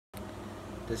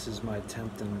This is my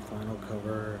 10th and final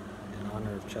cover in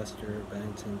honor of Chester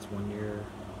Bennington's 1 year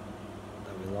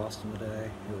that we lost him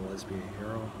today. He will always be a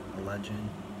hero, a legend,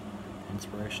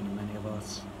 inspiration to many of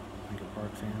us Lincoln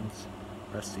Park fans.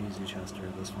 Rest easy, Chester.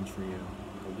 This one's for you.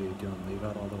 We'll be doing Leave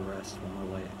Out All the Rest, one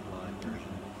more live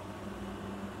version.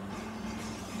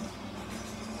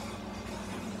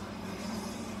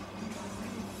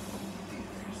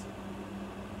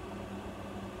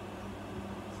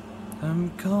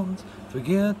 I'm cold,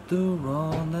 forget the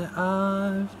wrong that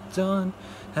I've done.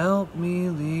 Help me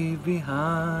leave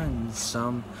behind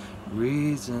some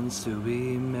reasons to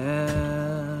be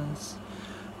missed.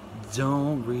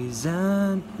 Don't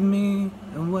resent me,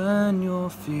 and when you're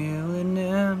feeling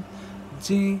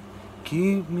empty,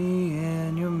 keep me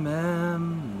in your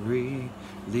memory.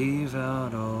 Leave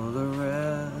out all the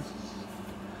rest.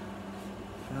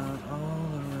 Leave out all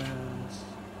the rest.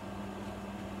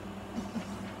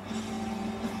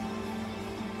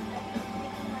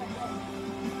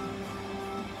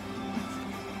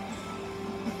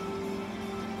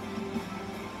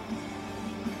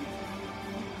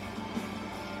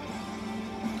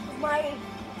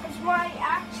 My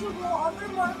actual other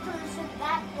markers in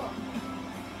that book,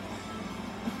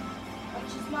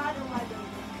 which is not in my book.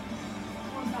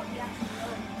 One that we actually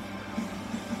learned.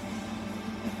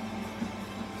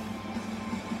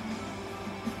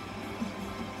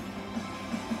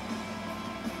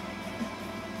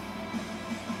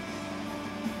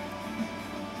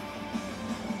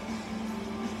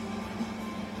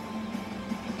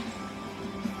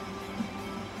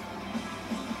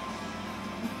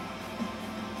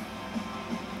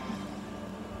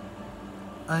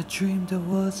 I dreamed I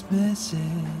was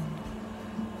missing.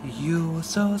 You were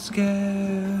so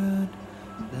scared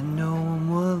that no one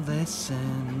would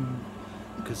listen,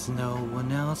 'cause no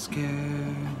one else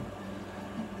cared.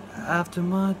 After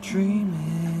my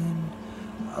dreaming,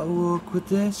 I woke with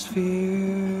this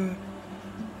fear.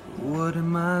 What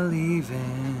am I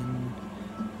leaving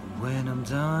when I'm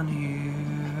done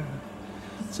here?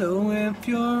 So if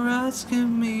you're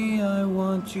asking me, I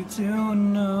want you to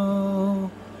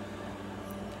know,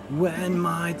 when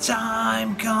my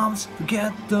time comes,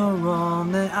 forget the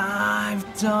wrong that I've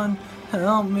done.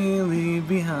 Help me leave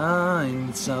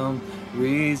behind some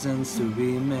reasons to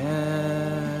be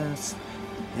missed.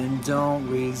 And don't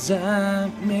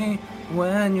resent me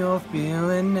when you're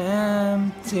feeling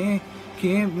empty.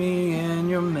 Keep me in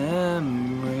your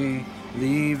memory.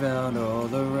 Leave out all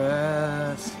the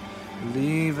rest.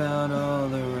 Leave out all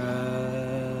the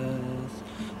rest.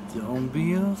 Don't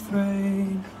be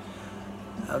afraid.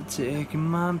 I've taken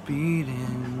my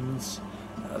beatings,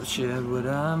 I've shared what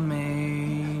I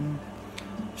made.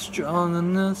 Strong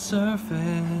on the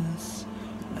surface,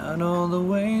 not all the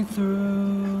way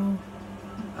through.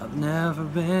 I've never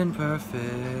been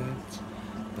perfect,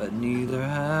 but neither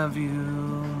have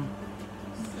you.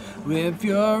 If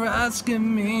you're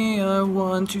asking me, I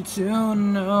want you to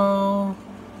know,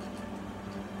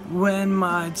 when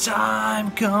my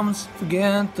time comes,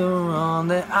 forget the wrong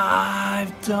that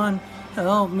I've done.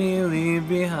 Help me leave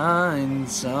behind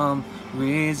some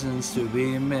reasons to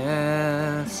be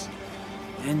missed.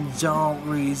 And don't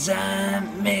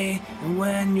resent me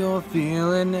when you're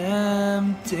feeling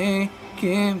empty.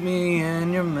 Keep me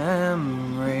in your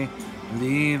memory.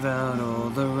 Leave out all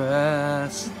the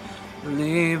rest.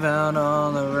 Leave out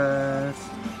all the rest.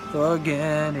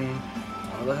 Forgetting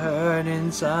all the hurt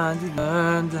inside you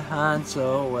learned to hide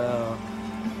so well.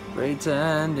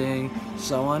 Pretending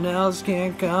someone else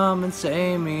can't come and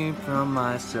save me from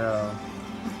myself.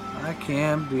 I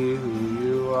can't be who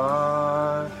you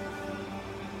are.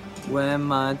 When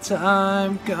my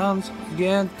time comes,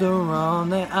 forget the wrong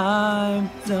that I've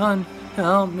done.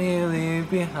 Help me leave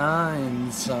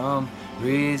behind some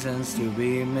reasons to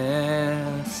be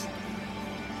missed.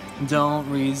 Don't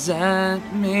resent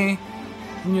me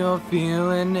when you're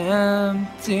feeling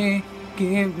empty.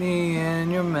 Keep me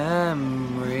in your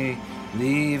memory.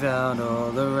 Leave out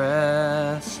all the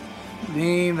rest.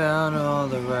 Leave out all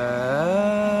the rest.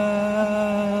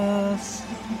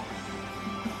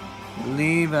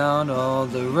 Leave out all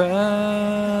the rest.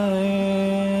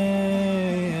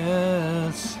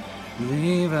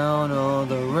 Leave out all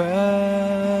the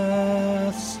rest.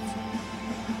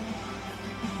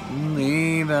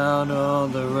 Leave out all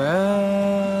the rest.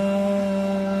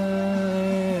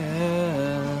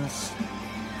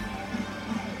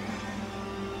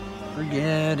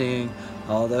 Forgetting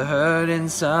all the hurt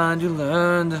inside you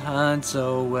learned to hide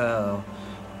so well.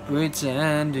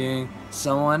 Pretending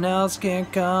someone else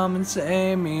can't come and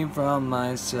save me from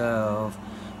myself.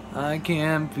 I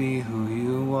can't be who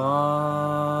you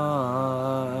are.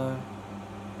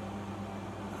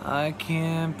 I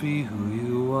can't be who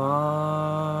you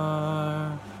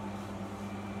are.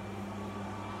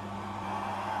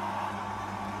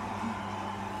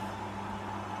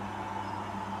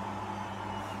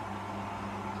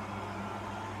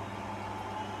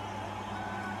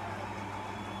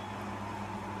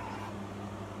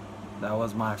 That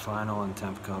was my final and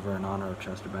 10th cover in honor of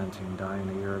Chester Bennington dying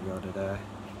a year ago today.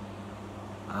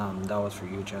 That was for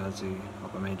you, Jazzy.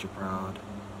 Hope I made you proud.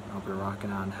 Hope you're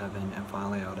rocking out in heaven and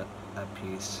finally out at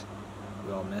peace.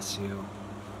 We all miss you,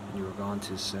 and you were gone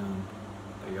too soon,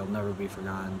 but you'll never be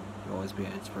forgotten. You'll always be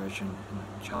an inspiration and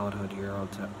a childhood hero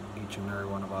to each and every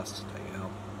one of us that you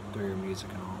helped through your music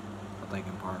and all, at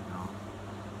Linkin Park and all.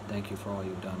 Thank you for all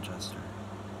you've done, Chester.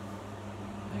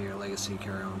 May your legacy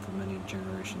carry on for many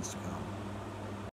generations to come.